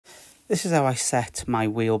This is how I set my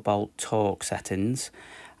wheel bolt torque settings,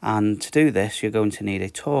 and to do this you're going to need a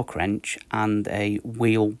torque wrench and a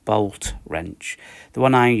wheel bolt wrench. The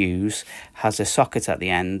one I use has a socket at the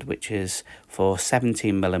end which is for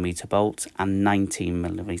 17mm bolts and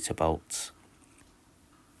 19mm bolts.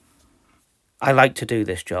 I like to do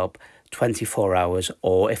this job 24 hours,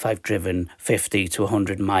 or if I've driven 50 to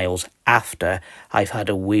 100 miles after I've had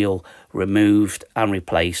a wheel removed and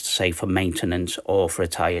replaced, say for maintenance or for a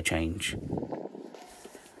tyre change.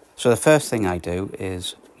 So the first thing I do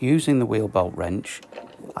is, using the wheel bolt wrench,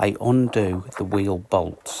 I undo the wheel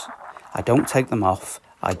bolts. I don't take them off,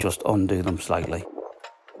 I just undo them slightly.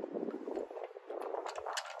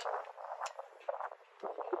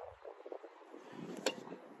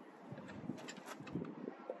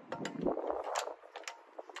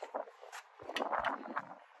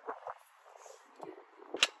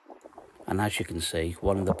 And as you can see,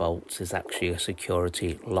 one of the bolts is actually a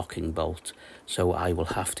security locking bolt, so I will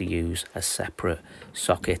have to use a separate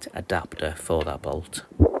socket adapter for that bolt.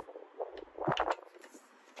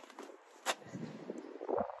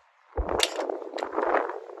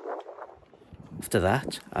 After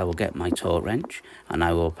that, I will get my torque wrench and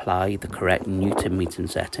I will apply the correct Newton meter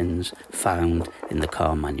settings found in the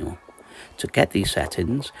car manual. To get these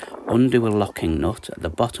settings, undo a locking nut at the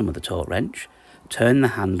bottom of the torque wrench, turn the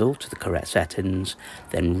handle to the correct settings,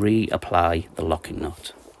 then reapply the locking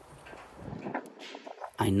nut.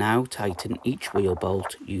 I now tighten each wheel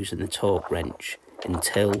bolt using the torque wrench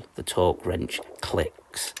until the torque wrench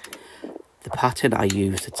clicks. The pattern I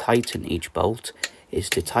use to tighten each bolt is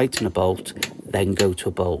to tighten a bolt, then go to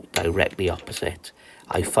a bolt directly opposite.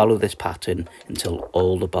 I follow this pattern until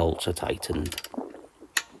all the bolts are tightened.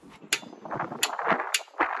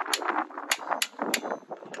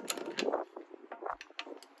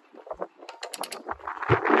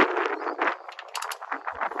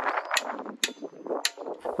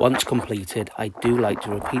 Once completed, I do like to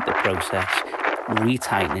repeat the process,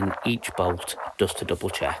 retightening each bolt just to double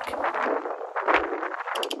check.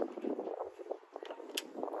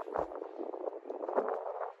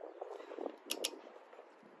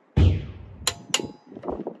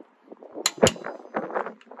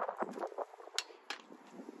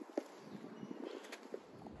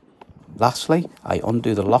 Lastly, I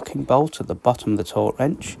undo the locking bolt at the bottom of the torque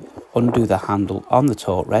wrench, undo the handle on the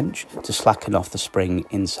torque wrench to slacken off the spring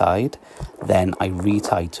inside, then I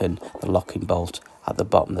retighten the locking bolt at the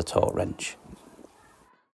bottom of the torque wrench.